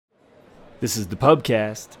This is the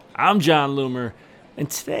PUBCAST. I'm John Loomer, and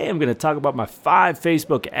today I'm going to talk about my 5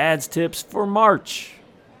 Facebook ads tips for March.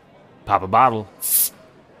 Pop a bottle.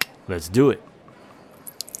 Let's do it.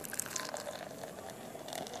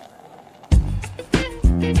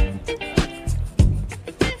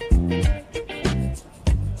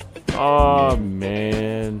 Oh,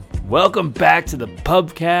 man. Welcome back to the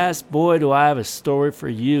PUBCAST. Boy, do I have a story for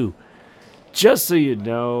you. Just so you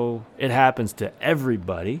know, it happens to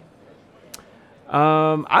everybody.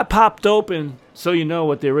 I popped open, so you know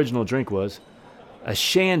what the original drink was, a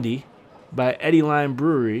shandy by Eddie Lime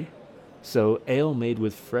Brewery. So ale made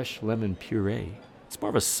with fresh lemon puree. It's more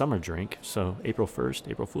of a summer drink, so April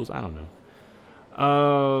 1st, April Fool's, I don't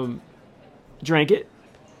know. Drank it.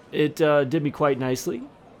 It did me quite nicely,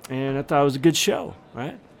 and I thought it was a good show,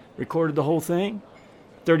 right? Recorded the whole thing,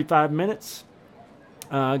 35 minutes.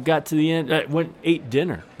 Got to the end, ate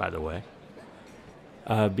dinner, by the way,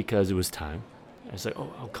 because it was time. I was like,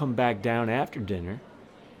 I'll come back down after dinner,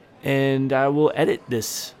 and I will edit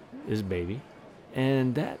this baby.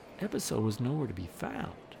 And that episode was nowhere to be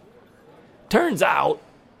found. Turns out,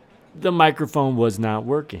 the microphone was not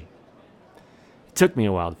working. It took me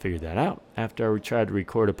a while to figure that out. After I tried to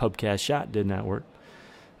record a PUBCAST shot, it did not work.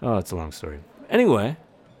 Oh, it's a long story. Anyway,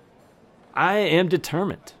 I am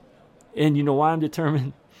determined. And you know why I'm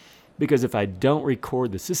determined? Because if I don't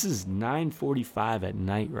record this is 9:45 at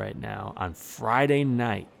night right now on Friday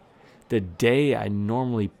night, the day I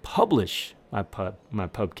normally publish my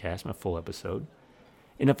PUBCAST, my full episode.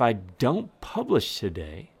 And if I don't publish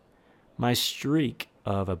today, my streak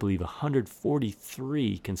of, I believe,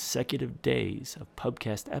 143 consecutive days of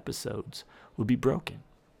PUBCAST episodes will be broken.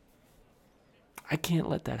 I can't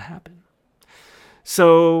let that happen.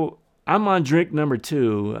 So I'm on drink number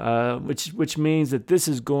 2, which means that this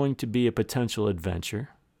is going to be a potential adventure,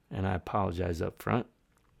 and I apologize up front.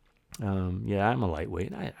 Yeah, I'm a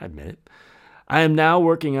lightweight, I admit it. I am now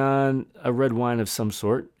working on a red wine of some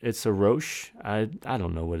sort. It's a Roche. I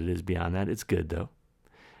don't know what it is beyond that. It's good, though.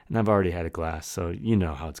 And I've already had a glass, so you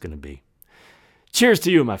know how it's going to be. Cheers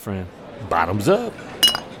to you, my friend. Bottoms up.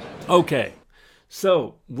 Okay,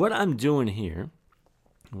 so what I'm doing here,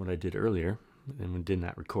 what I did earlier, and we did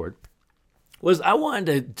not record, was I wanted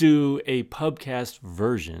to do a PUBCAST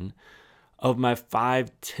version of my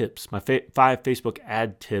 5 tips, my 5 Facebook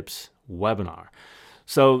ad tips webinar.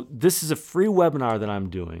 So this is a free webinar that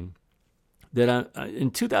I'm doing that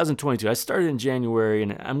in 2022. I started in January,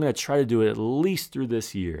 and I'm going to try to do it at least through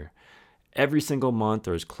this year, every single month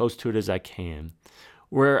or as close to it as I can,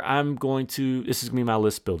 where I'm going to, this is going to be my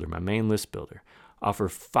list builder, my main list builder, offer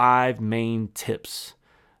 5 main tips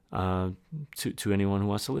to anyone who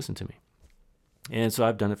wants to listen to me. And so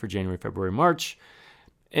I've done it for January, February, March.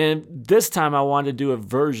 And this time I wanted to do a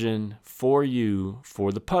version for you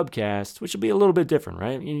for the PUBCAST, which will be a little bit different,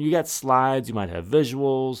 right? You got slides, you might have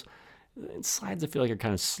visuals. And slides I feel like are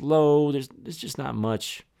kind of slow. There's just not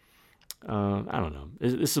much. I don't know.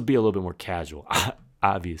 This will be a little bit more casual,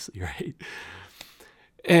 obviously, right?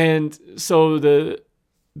 And so the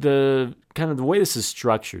kind of the way this is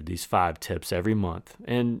structured, these 5 tips every month.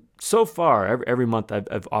 And so far, every month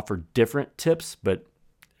I've offered different tips, but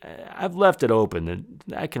I've left it open and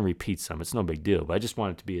I can repeat some. It's no big deal, but I just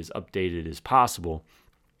want it to be as updated as possible.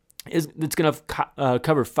 It's going to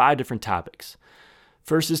cover 5 different topics.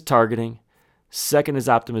 First is targeting. Second is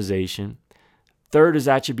optimization. Third is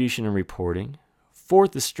attribution and reporting.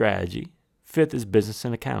 Fourth is strategy. Fifth is business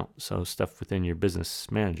and account, so stuff within your business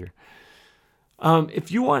manager. If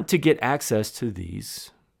you want to get access to these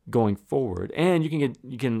going forward, and you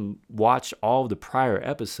can watch all of the prior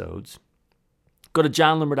episodes, go to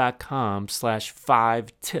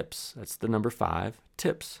johnloomer.com/5tips. That's the number 5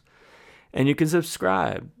 tips. And you can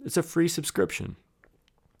subscribe. It's a free subscription.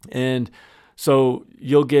 And so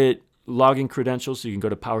you'll get login credentials, so you can go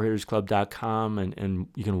to powerhittersclub.com and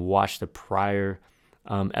you can watch the prior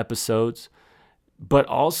episodes. But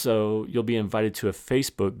also, you'll be invited to a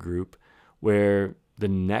Facebook group where the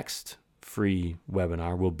next free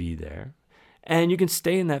webinar will be there. And you can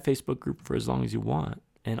stay in that Facebook group for as long as you want.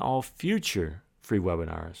 And all future free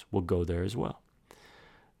webinars will go there as well.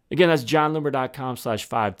 Again, that's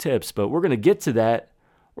johnloomer.com/5tips, but we're going to get to that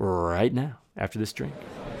right now after this drink.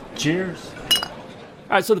 Cheers. All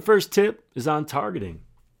right, so the first tip is on targeting.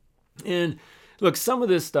 And look, some of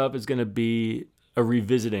this stuff is going to be a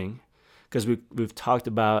revisiting because we've talked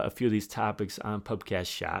about a few of these topics on PUBCAST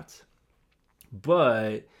Shots.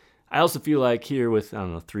 But I also feel like here with,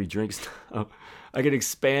 3 drinks now, I can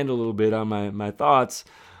expand a little bit on my thoughts.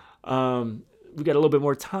 We got a little bit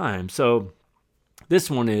more time. So this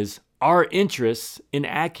one is, are interests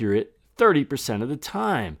inaccurate 30% of the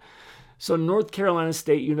time? So North Carolina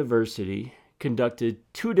State University conducted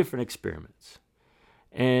 2 different experiments.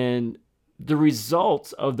 And the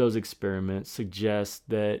results of those experiments suggest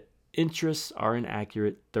that interests are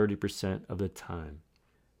inaccurate 30% of the time.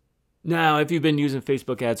 Now, if you've been using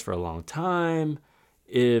Facebook ads for a long time,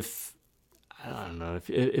 if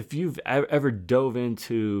you've ever dove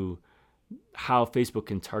into how Facebook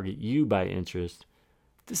can target you by interest,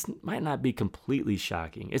 this might not be completely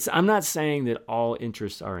shocking. I'm not saying that all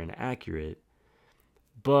interests are inaccurate,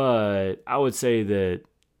 but I would say that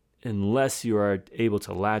unless you are able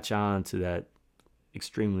to latch on to that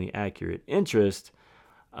extremely accurate interest,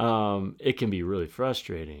 it can be really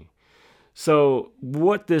frustrating. So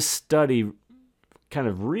what this study kind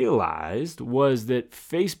of realized was that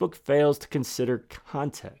Facebook fails to consider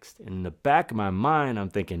context. And in the back of my mind, I'm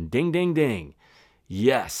thinking, ding, ding, ding.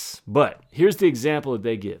 Yes, but here's the example that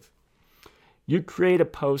they give. You create a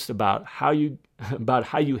post about how you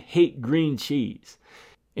hate green cheese.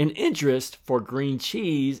 An interest for green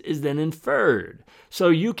cheese is then inferred. So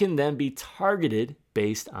you can then be targeted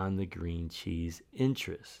based on the green cheese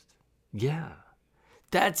interest. Yeah.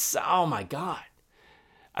 Oh my God.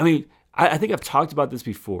 I mean, I think I've talked about this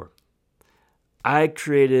before. I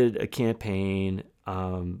created a campaign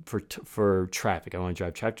for traffic. I want to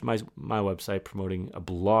drive traffic to my website promoting a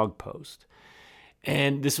blog post.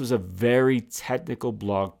 And this was a very technical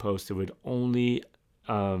blog post that would only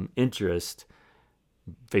interest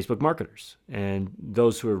Facebook marketers and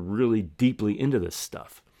those who are really deeply into this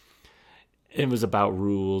stuff. It was about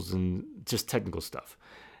rules and just technical stuff.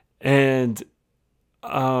 And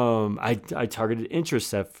I targeted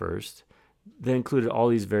interests at first, then included all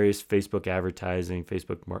these various Facebook advertising,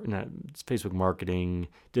 Facebook marketing,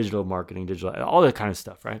 digital, all that kind of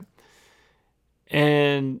stuff, right?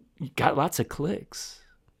 And got lots of clicks.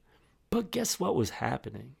 But guess what was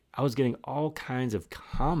happening? I was getting all kinds of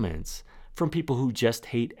comments from people who just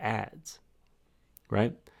hate ads,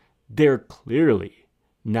 right? They're clearly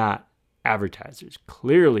not advertisers,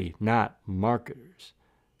 clearly not marketers.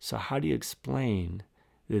 So how do you explain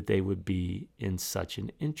that they would be in such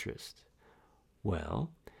an interest?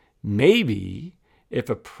 Well, maybe if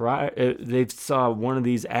they saw one of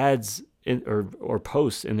these ads or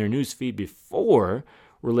posts in their news feed before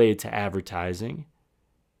related to advertising,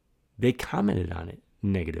 they commented on it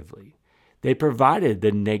negatively. They provided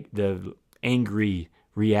the angry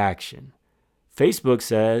reaction. Facebook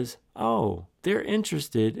says, oh, they're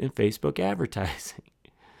interested in Facebook advertising,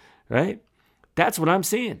 right? That's what I'm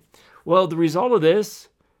seeing. Well, the result of this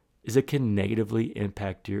is it can negatively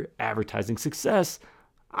impact your advertising success,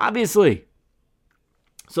 obviously.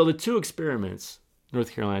 So the 2 experiments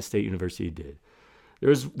North Carolina State University did. There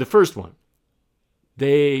was the first one.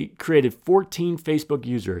 They created 14 Facebook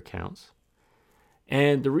user accounts,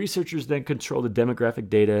 and the researchers then controlled the demographic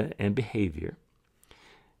data and behavior.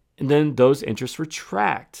 And then those interests were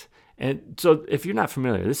tracked. And so if you're not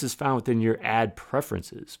familiar, this is found within your ad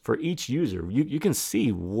preferences. For each user, you can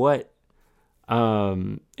see what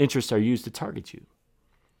interests are used to target you.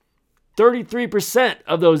 33%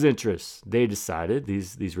 of those interests, they decided,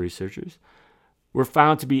 these researchers, were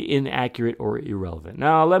found to be inaccurate or irrelevant.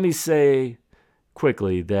 Now, let me say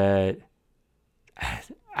quickly that I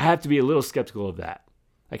have to be a little skeptical of that.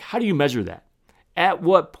 Like, how do you measure that? At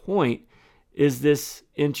what point is this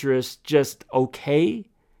interest just okay?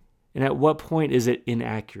 And at what point is it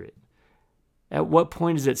inaccurate? At what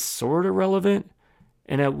point is it sort of relevant?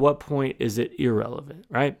 And at what point is it irrelevant,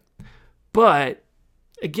 right? But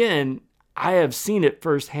again, I have seen it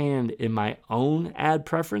firsthand in my own ad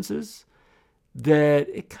preferences that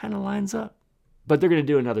it kind of lines up. But they're going to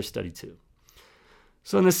do another study too.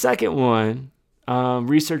 So in the second one,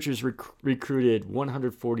 researchers recruited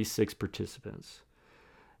 146 participants.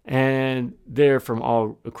 And they're from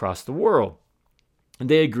all across the world. And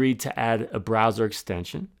they agreed to add a browser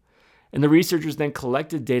extension. And the researchers then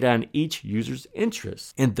collected data on each user's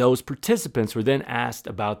interests. And those participants were then asked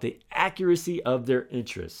about the accuracy of their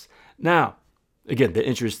interests. Now, again, the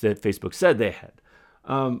interests that Facebook said they had.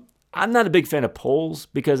 I'm not a big fan of polls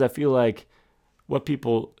because I feel like what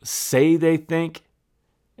people say they think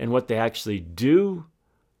and what they actually do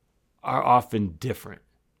are often different.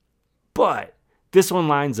 But this one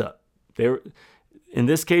lines up. In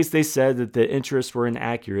this case, they said that the interests were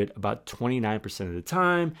inaccurate about 29% of the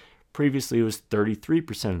time. Previously, it was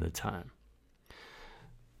 33% of the time.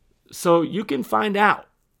 So you can find out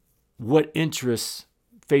what interests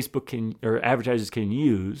Facebook or advertisers can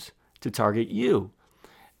use to target you.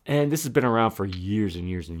 And this has been around for years and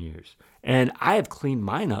years and years. And I have cleaned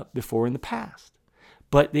mine up before in the past,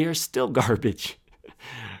 but they are still garbage,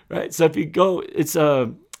 right? So if you go, it's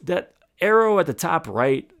that arrow at the top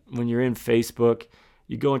right when you're in Facebook,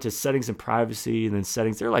 you go into settings and privacy, and then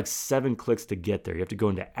settings. There are like 7 clicks to get there. You have to go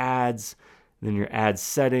into ads, then your ad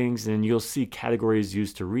settings, and you'll see categories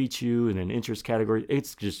used to reach you, and then interest categories.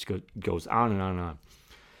 It just goes on and on and on.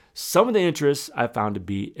 Some of the interests I found to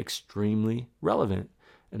be extremely relevant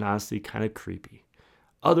and honestly kind of creepy.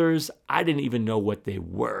 Others, I didn't even know what they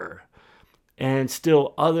were. And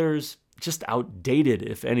still others, just outdated,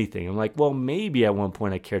 if anything. I'm like, well, maybe at one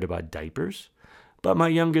point I cared about diapers, but my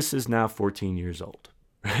youngest is now 14 years old,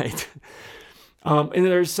 right? And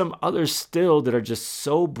there's some others still that are just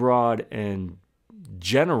so broad and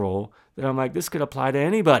general that I'm like, this could apply to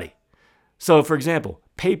anybody. So, for example,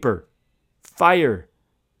 paper, fire,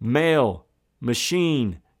 mail,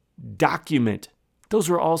 machine, document. Those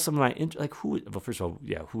were all some of my first of all,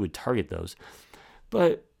 who would target those?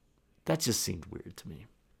 But that just seemed weird to me.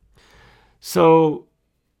 So,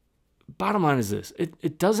 bottom line is this.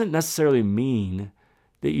 It doesn't necessarily mean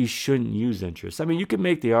that you shouldn't use interest. I mean, you could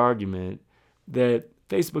make the argument that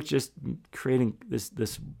Facebook's just creating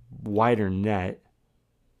this wider net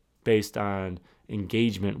based on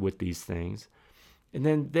engagement with these things. And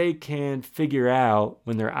then they can figure out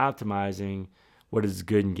when they're optimizing what is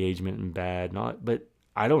good engagement and bad. And all, but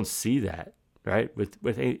I don't see that, right?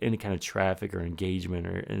 With any kind of traffic or engagement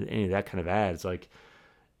or any of that kind of ads. Like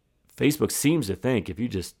Facebook seems to think if you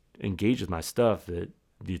just engage with my stuff that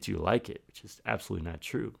you like it, which is absolutely not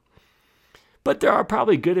true. But there are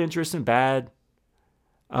probably good interests and bad.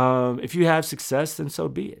 If you have success, then so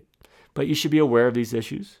be it. But you should be aware of these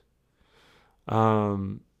issues.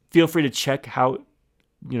 Feel free to check how,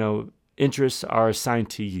 interests are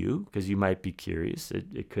assigned to you because you might be curious.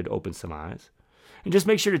 It could open some eyes. And just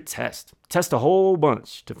make sure to test a whole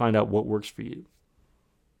bunch to find out what works for you.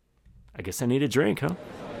 I guess I need a drink, huh?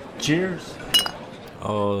 Cheers.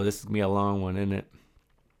 Oh, this is going to be a long one, isn't it?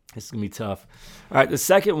 This is going to be tough. All right, the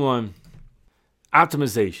second one,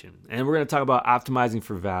 optimization. And we're going to talk about optimizing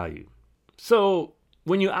for value. So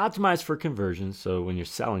when you optimize for conversion, so when you're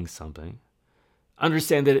selling something,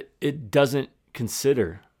 understand that it doesn't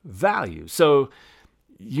consider value. So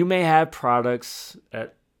you may have products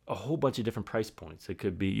at a whole bunch of different price points. It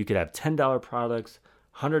could be, you could have $10 products,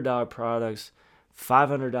 $100 products,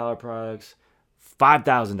 $500 products,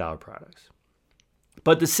 $5,000 products.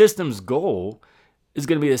 But the system's goal is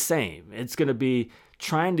going to be the same. It's going to be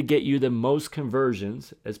trying to get you the most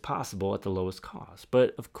conversions as possible at the lowest cost.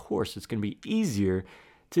 But of course, it's going to be easier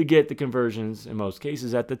to get the conversions in most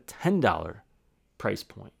cases at the $10 price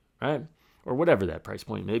point, right? Or whatever that price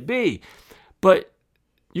point may be. But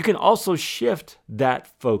you can also shift that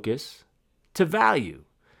focus to value.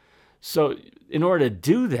 So in order to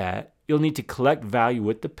do that, you'll need to collect value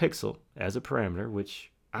with the pixel as a parameter, which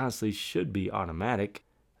honestly should be automatic.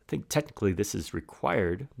 I think technically this is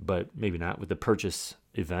required, but maybe not with the purchase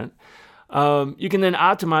event. You can then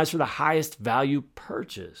optimize for the highest value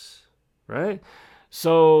purchase, right?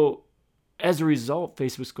 So as a result,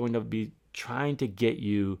 Facebook's going to be trying to get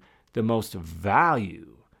you the most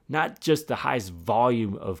value, not just the highest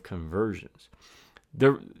volume of conversions.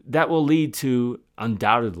 That will lead to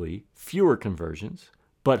undoubtedly fewer conversions,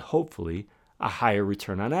 but hopefully a higher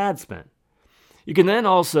return on ad spend. You can then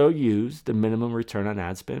also use the minimum return on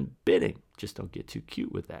ad spend bidding. Just don't get too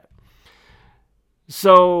cute with that.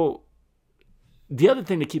 So the other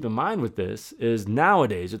thing to keep in mind with this is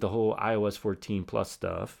nowadays with the whole iOS 14 plus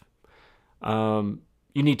stuff,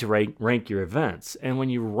 you need to rank your events. And when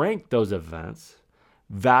you rank those events,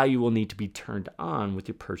 value will need to be turned on with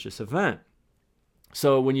your purchase event.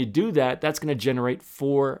 So when you do that, that's going to generate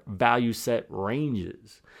 4 value set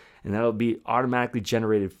ranges. And that'll be automatically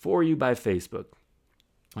generated for you by Facebook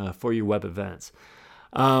for your web events.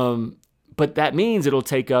 But that means it'll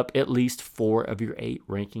take up at least 4 of your 8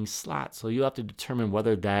 ranking slots. So you'll have to determine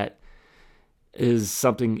whether that is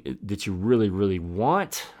something that you really, really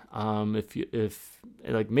want. If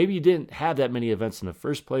maybe you didn't have that many events in the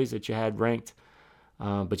first place that you had ranked,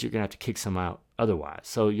 but you're going to have to kick some out otherwise.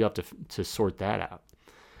 So you have to sort that out.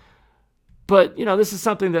 But, this is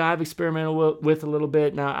something that I've experimented with a little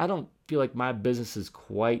bit. Now, I don't feel like my business is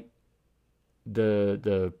quite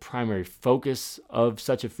the primary focus of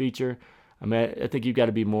such a feature. I mean, I think you've got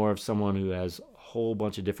to be more of someone who has a whole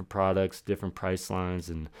bunch of different products, different price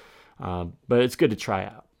lines, but it's good to try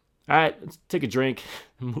out. All right, let's take a drink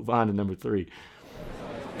and move on to number 3.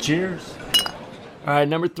 Cheers. All right,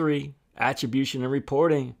 number 3, attribution and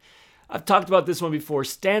reporting. I've talked about this one before.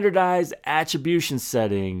 Standardized attribution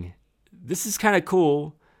setting. This is kind of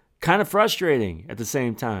cool, kind of frustrating at the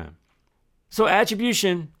same time. So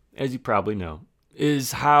attribution, as you probably know,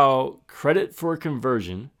 is how credit for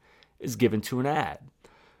conversion is given to an ad.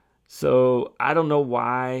 So I don't know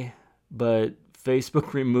why, but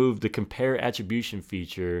Facebook removed the compare attribution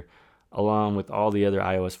feature along with all the other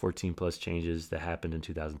iOS 14 plus changes that happened in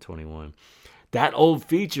 2021. That old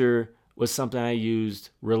feature was something I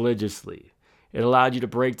used religiously. It allowed you to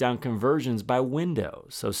break down conversions by window.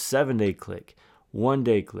 So 7-day click,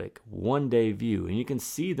 1-day click, 1-day view. And you can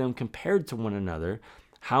see them compared to one another,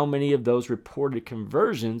 how many of those reported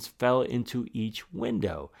conversions fell into each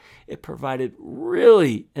window. It provided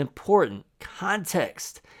really important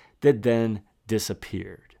context that then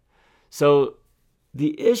disappeared. So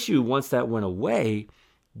the issue, once that went away,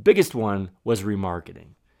 biggest one was remarketing.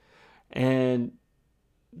 And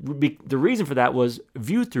the reason for that was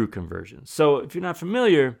view-through conversions. So if you're not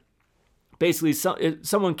familiar, basically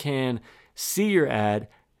someone can see your ad,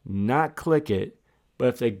 not click it, but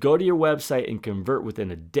if they go to your website and convert within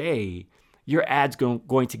a day, your ad's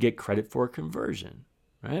going to get credit for a conversion,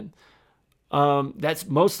 right? That's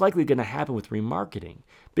most likely going to happen with remarketing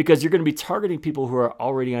because you're going to be targeting people who are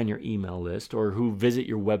already on your email list or who visit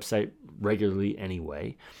your website regularly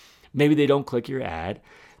anyway. Maybe they don't click your ad.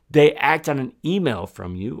 They act on an email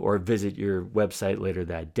from you or visit your website later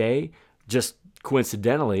that day. Just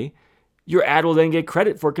coincidentally, your ad will then get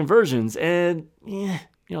credit for conversions. And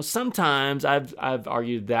sometimes I've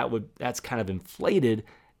argued that's kind of inflated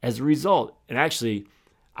as a result. And actually,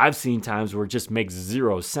 I've seen times where it just makes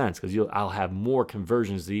zero sense because I'll have more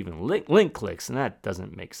conversions than even link clicks, and that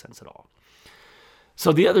doesn't make sense at all.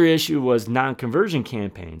 So the other issue was non-conversion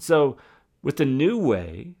campaigns. So with the new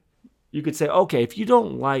way, you could say, okay, if you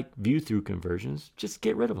don't like view-through conversions, just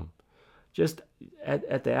get rid of them. Just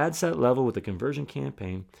at the ad set level with the conversion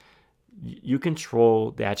campaign, you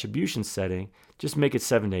control the attribution setting. Just make it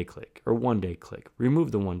 7-day click or 1-day click.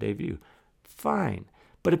 Remove the 1-day view. Fine.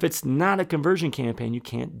 But if it's not a conversion campaign, you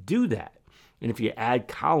can't do that. And if you add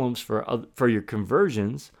columns for your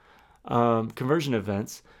conversions, conversion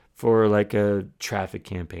events for like a traffic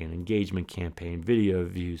campaign, engagement campaign, video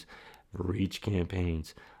views, reach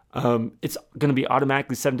campaigns, it's going to be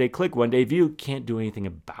automatically 7-day click, 1-day view. Can't do anything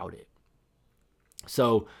about it.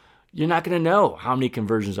 So you're not going to know how many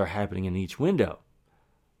conversions are happening in each window.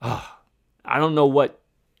 I don't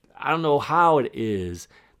know how it is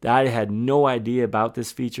that I had no idea about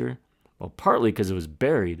this feature. Well, partly because it was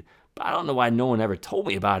buried, but I don't know why no one ever told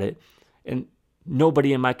me about it. And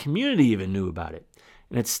nobody in my community even knew about it.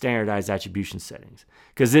 And it's standardized attribution settings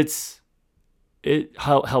because it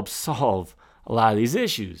helps solve a lot of these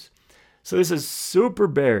issues. So this is super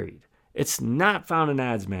buried. It's not found in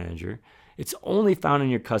Ads Manager. It's only found in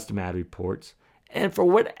your custom ad reports. And for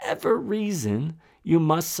whatever reason, you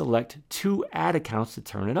must select 2 ad accounts to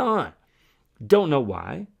turn it on. Don't know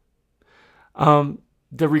why.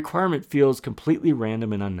 The requirement feels completely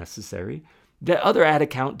random and unnecessary. The other ad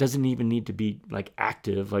account doesn't even need to be like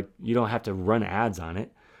active. Like you don't have to run ads on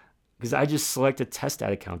it. Because I just select a test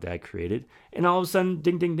ad account that I created. And all of a sudden,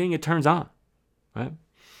 ding, ding, ding, it turns on. Right?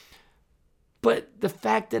 But the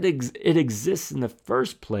fact that it exists in the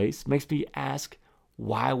first place makes me ask,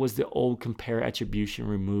 why was the old compare attribution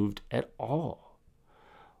removed at all?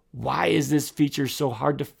 Why is this feature so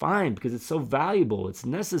hard to find? Because it's so valuable. It's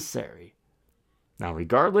necessary. Now,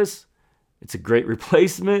 regardless, it's a great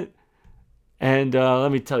replacement. And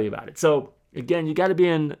let me tell you about it. So, again, you got to be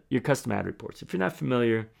in your custom ad reports. If you're not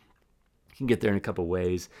familiar, you can get there in a couple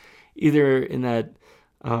ways. Either in that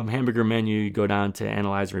hamburger menu, you go down to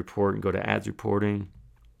Analyze and Report and go to Ads Reporting.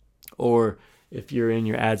 Or if you're in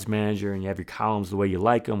your Ads Manager and you have your columns the way you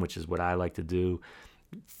like them, which is what I like to do,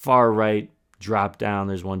 far right, drop down,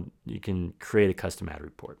 there's one, you can create a custom ad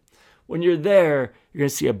report. When you're there, you're going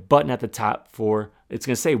to see a button at the top it's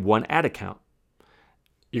going to say 1 ad account.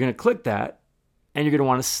 You're going to click that, and you're going to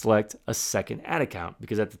want to select a second ad account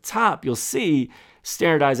because at the top, you'll see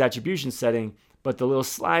standardized attribution setting, but the little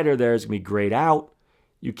slider there is going to be grayed out.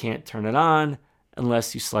 You can't turn it on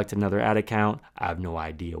unless you select another ad account. I have no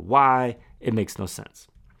idea why. It makes no sense.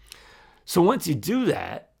 So once you do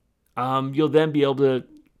that, you'll then be able to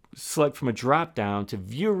select from a drop-down to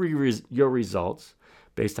view your results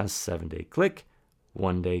based on 7-day click,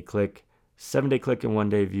 1-day click, 7-day click and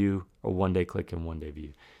 1-day view, or 1-day click and 1-day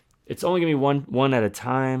view. It's only going to be one at a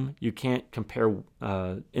time. You can't compare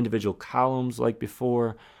individual columns like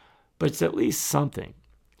before, but it's at least something.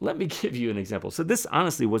 Let me give you an example. So this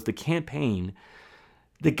honestly was the campaign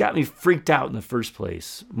that got me freaked out in the first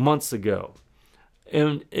place months ago.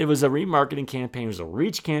 And it was a remarketing campaign. It was a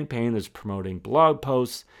reach campaign that's promoting blog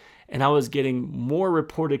posts. And I was getting more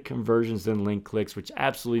reported conversions than link clicks, which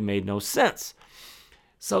absolutely made no sense.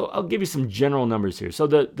 So I'll give you some general numbers here. So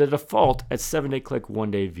the default at 7-day click,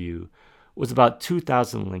 1-day view was about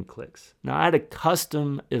 2,000 link clicks. Now, I had a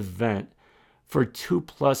custom event for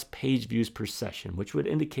 2+ page views per session, which would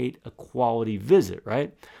indicate a quality visit,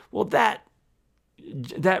 right? Well, that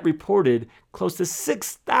reported close to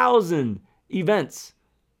 6,000 events.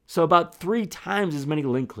 So about 3 times as many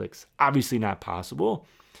link clicks. Obviously not possible.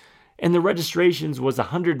 And the registrations was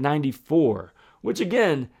 194, which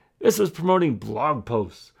again, this was promoting blog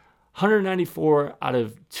posts. 194 out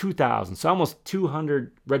of 2,000. So almost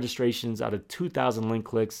 200 registrations out of 2,000 link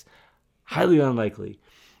clicks. Highly unlikely.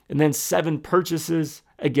 And then 7 purchases,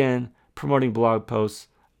 again, promoting blog posts.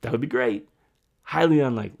 That would be great. Highly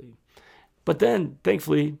unlikely. But then,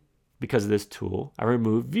 thankfully, because of this tool, I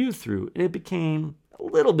removed view through, and it became a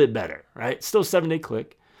little bit better, right? Still 7-day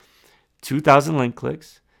click, 2,000 link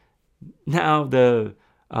clicks. Now the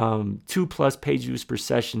 2+ page views per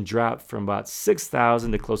session dropped from about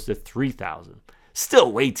 6,000 to close to 3,000.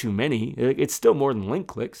 Still way too many. It's still more than link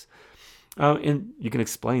clicks. And you can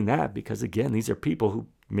explain that because, again, these are people who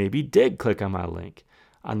maybe did click on my link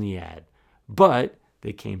on the ad, but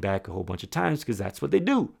they came back a whole bunch of times because that's what they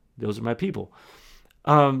do. Those are my people.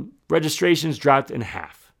 Registrations dropped in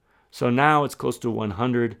half. So now it's close to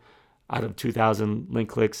 100 out of 2,000 link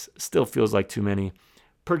clicks. Still feels like too many.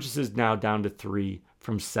 Purchases now down to 3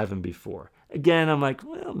 from 7 before. Again, I'm like,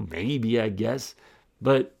 well, maybe, I guess.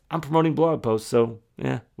 But I'm promoting blog posts, so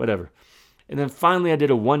whatever. And then finally, I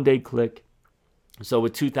did a 1-day click. So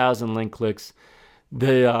with 2,000 link clicks,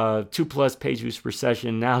 the 2+ page views per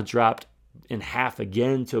session now dropped in half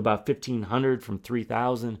again to about 1,500 from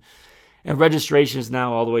 3,000. And registrations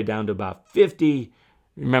now all the way down to about 50.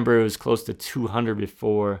 Remember, it was close to 200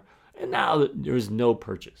 before. And now there is no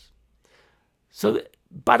purchase. So the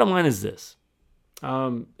bottom line is this.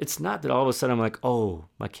 It's not that all of a sudden I'm like, oh,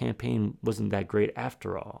 my campaign wasn't that great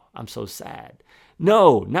after all. I'm so sad.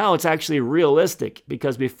 No, now it's actually realistic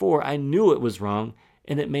because before I knew it was wrong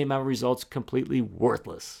and it made my results completely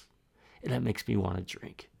worthless. And that makes me want to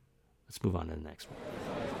drink. Let's move on to the next one.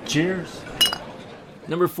 Cheers.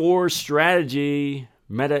 Number 4, strategy,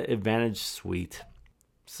 Meta Advantage Suite.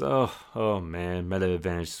 So, oh man, Meta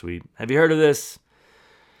Advantage Suite. Have you heard of this?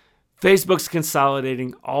 Facebook's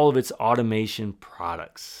consolidating all of its automation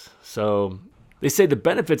products. So they say the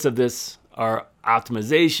benefits of this are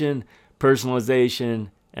optimization, personalization,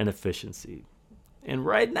 and efficiency. And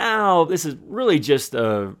right now, this is really just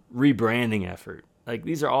a rebranding effort. Like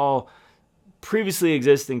these are all previously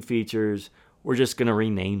existing features. We're just going to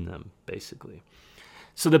rename them, basically.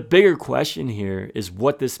 So the bigger question here is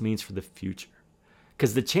what this means for the future.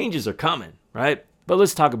 Because the changes are coming, right? But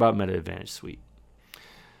let's talk about Meta Advantage Suite.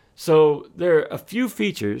 So there are a few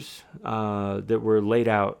features that were laid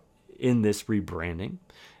out in this rebranding,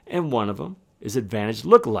 and one of them is Advantage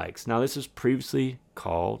Lookalikes. Now, this is previously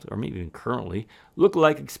called, or maybe even currently,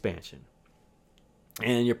 Lookalike Expansion.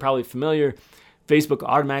 And you're probably familiar, Facebook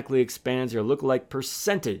automatically expands your lookalike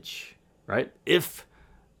percentage, right? If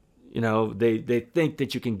they think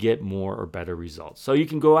that you can get more or better results. So you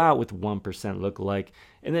can go out with 1% lookalike,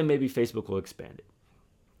 and then maybe Facebook will expand it.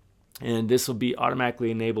 And this will be automatically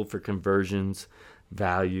enabled for conversions,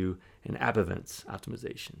 value, and app events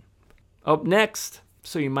optimization. Up next,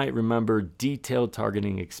 so you might remember detailed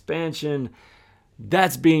targeting expansion.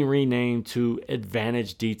 That's being renamed to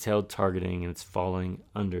Advantage Detailed Targeting, and it's falling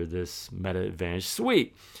under this Meta Advantage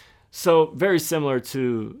Suite. So very similar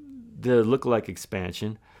to the lookalike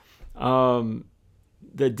expansion. The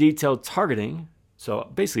detailed targeting, so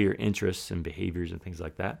basically your interests and behaviors and things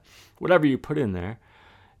like that, whatever you put in there,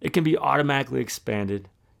 it can be automatically expanded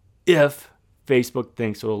if Facebook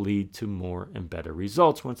thinks it will lead to more and better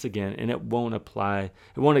results once again, and it won't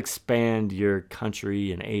expand your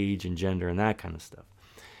country and age and gender and that kind of stuff.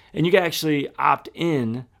 And you can actually opt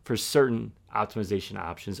in for certain optimization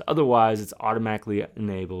options. Otherwise, it's automatically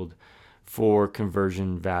enabled for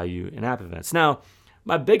conversion, value, and app events. Now,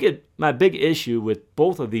 my big issue with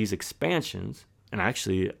both of these expansions, and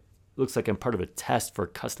actually it looks like I'm part of a test for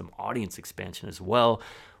custom audience expansion as well,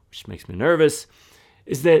 which makes me nervous,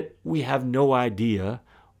 is that we have no idea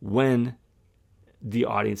when the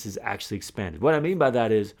audience is actually expanded. What I mean by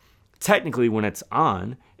that is, technically when it's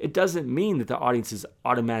on, it doesn't mean that the audience is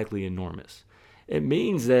automatically enormous. It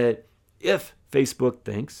means that if Facebook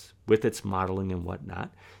thinks, with its modeling and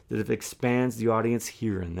whatnot, that if it expands the audience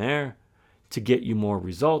here and there to get you more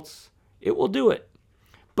results, it will do it.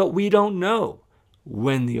 But we don't know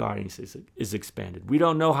when the audience is expanded. We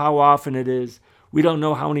don't know how often it is. We don't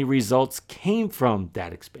know how many results came from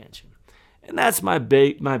that expansion. And that's my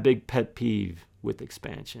big pet peeve with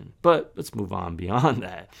expansion. But let's move on beyond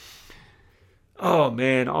that. Oh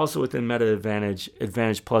man, also within Meta Advantage,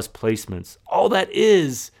 Advantage Plus placements, all that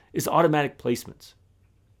is automatic placements.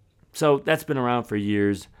 So that's been around for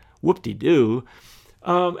years. Whoop-de-doo.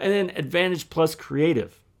 And then Advantage Plus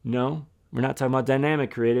Creative. No, we're not talking about dynamic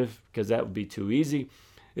creative because that would be too easy.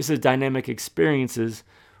 This is dynamic experiences,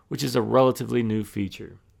 which is a relatively new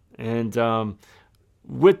feature. And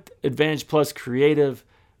with Advantage Plus Creative,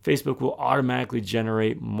 Facebook will automatically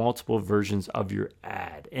generate multiple versions of your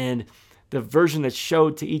ad. And the version that's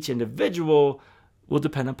showed to each individual will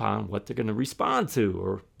depend upon what they're going to respond to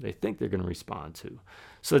or they think they're going to respond to.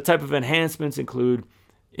 So the type of enhancements include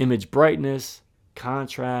image brightness,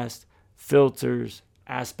 contrast, filters,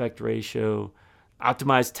 aspect ratio,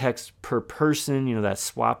 optimized text per person, that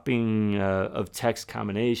swapping of text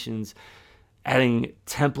combinations, adding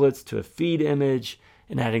templates to a feed image,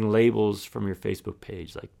 and adding labels from your Facebook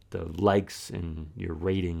page, like the likes and your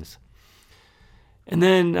ratings. And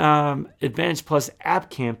then Advantage Plus app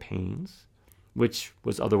campaigns, which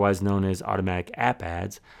was otherwise known as automatic app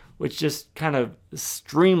ads, which just kind of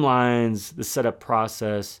streamlines the setup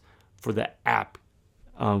process for the app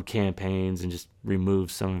campaigns and just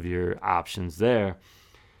removes some of your options there.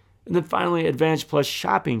 And then finally, Advantage Plus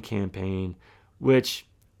shopping campaign, which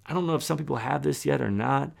I don't know if some people have this yet or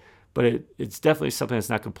not, but it's definitely something that's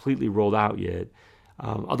not completely rolled out yet,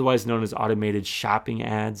 otherwise known as automated shopping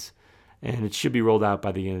ads. And it should be rolled out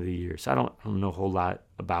by the end of the year. So I don't know a whole lot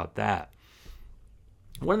about that.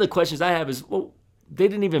 One of the questions I have is, well, they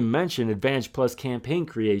didn't even mention Advantage Plus campaign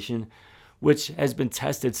creation, which has been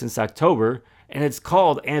tested since October, and it's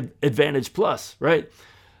called Advantage Plus, right?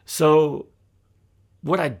 So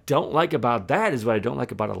what I don't like about that is what I don't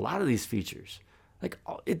like about a lot of these features. Like,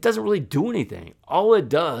 it doesn't really do anything. All it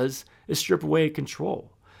does is strip away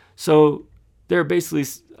control. So there are basically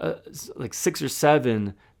like 6 or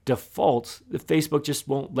 7 defaults that Facebook just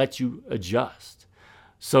won't let you adjust.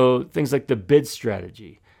 So things like the bid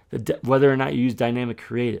strategy, whether or not you use dynamic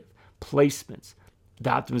creative, placements, the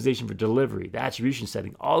optimization for delivery, the attribution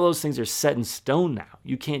setting, all those things are set in stone now.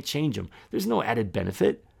 You can't change them. There's no added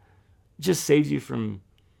benefit. It just saves you from,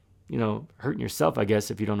 hurting yourself, I guess,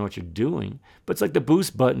 if you don't know what you're doing. But it's like the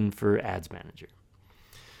boost button for Ads Manager.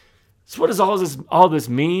 So what does all this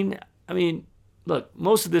mean? I mean, look,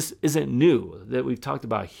 most of this isn't new that we've talked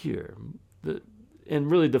about here. And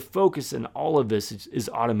really the focus in all of this is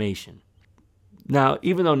automation. Now,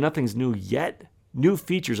 even though nothing's new yet, new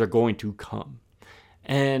features are going to come.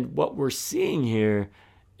 And what we're seeing here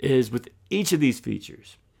is with each of these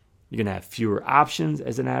features, you're going to have fewer options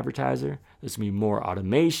as an advertiser. There's going to be more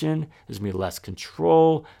automation. There's going to be less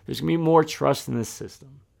control. There's going to be more trust in the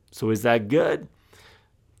system. So is that good?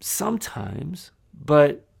 Sometimes,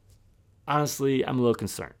 but honestly, I'm a little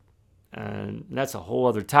concerned. And that's a whole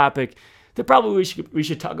other topic that probably we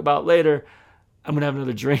should talk about later. I'm going to have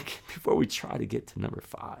another drink before we try to get to number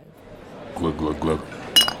 5. Glug, glug, glug.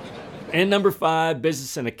 And number 5,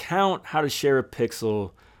 business and account, how to share a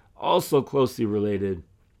pixel. Also closely related,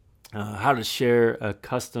 how to share a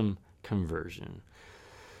custom conversion.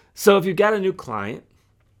 So if you've got a new client,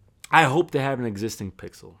 I hope they have an existing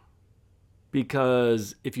pixel.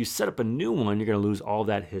 Because if you set up a new one, you're going to lose all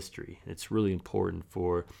that history. It's really important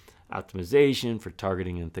for optimization, for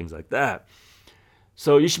targeting, and things like that.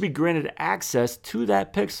 So you should be granted access to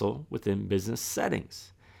that pixel within business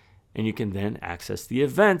settings. And you can then access the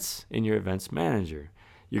events in your events manager.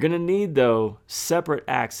 You're going to need, though, separate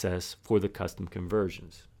access for the custom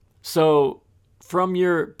conversions. So from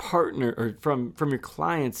your partner or from your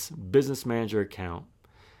client's business manager account,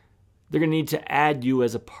 they're going to need to add you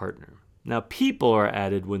as a partner. Now, people are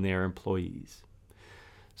added when they are employees.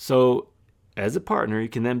 So as a partner, you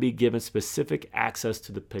can then be given specific access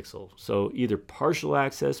to the pixel. So either partial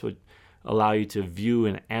access would allow you to view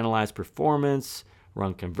and analyze performance,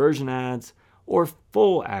 run conversion ads, or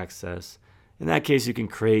full access. In that case, you can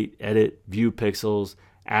create, edit, view pixels,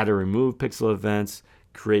 add or remove pixel events,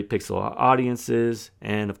 create pixel audiences,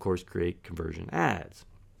 and of course, create conversion ads.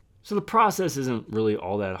 So the process isn't really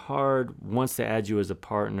all that hard. Once they add you as a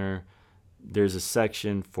partner, there's a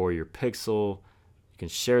section for your pixel. You can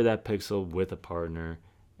share that pixel with a partner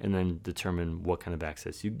and then determine what kind of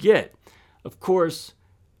access you get. Of course,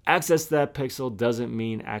 access to that pixel doesn't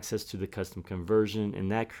mean access to the custom conversion,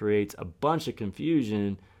 and that creates a bunch of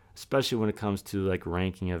confusion, especially when it comes to like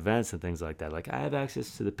ranking events and things like that. Like, I have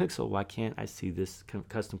access to the pixel, why can't I see this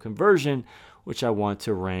custom conversion, which I want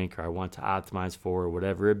to rank or I want to optimize for or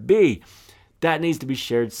whatever it be? That needs to be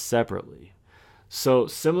shared separately. So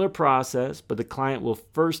similar process, but the client will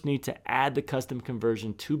first need to add the custom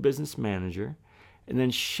conversion to Business Manager and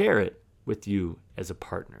then share it with you as a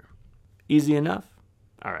partner. Easy enough?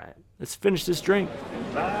 All right, let's finish this drink.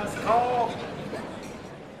 Last call.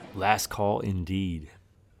 Last call indeed.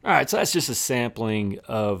 All right, so that's just a sampling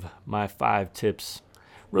of my 5 tips.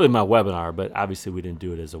 Really my webinar, but obviously we didn't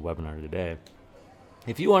do it as a webinar today.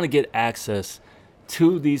 If you want to get access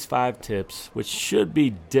to these 5 tips, which should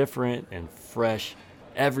be different and fresh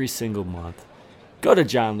every single month, go to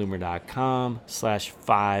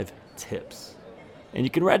johnloomer.com/5tips. And you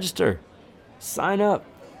can register. Sign up.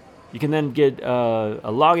 You can then get a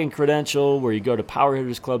login credential where you go to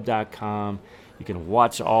powerhittersclub.com. You can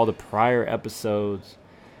watch all the prior episodes.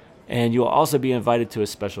 And you'll also be invited to a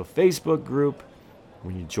special Facebook group.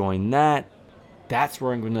 When you join that, that's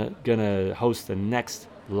where I'm gonna host the next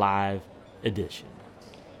live edition.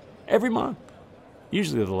 Every month.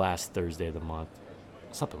 Usually the last Thursday of the month.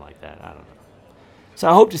 Something like that. I don't know. So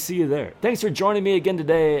I hope to see you there. Thanks for joining me again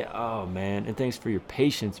today. Oh, man. And thanks for your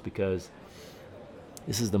patience, because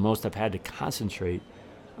this is the most I've had to concentrate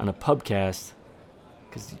on a pubcast,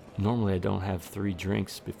 because normally I don't have 3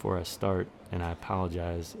 drinks before I start, and I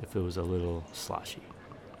apologize if it was a little sloshy.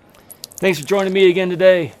 Thanks for joining me again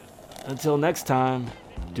today. Until next time,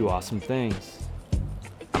 do awesome things.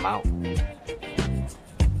 I'm out.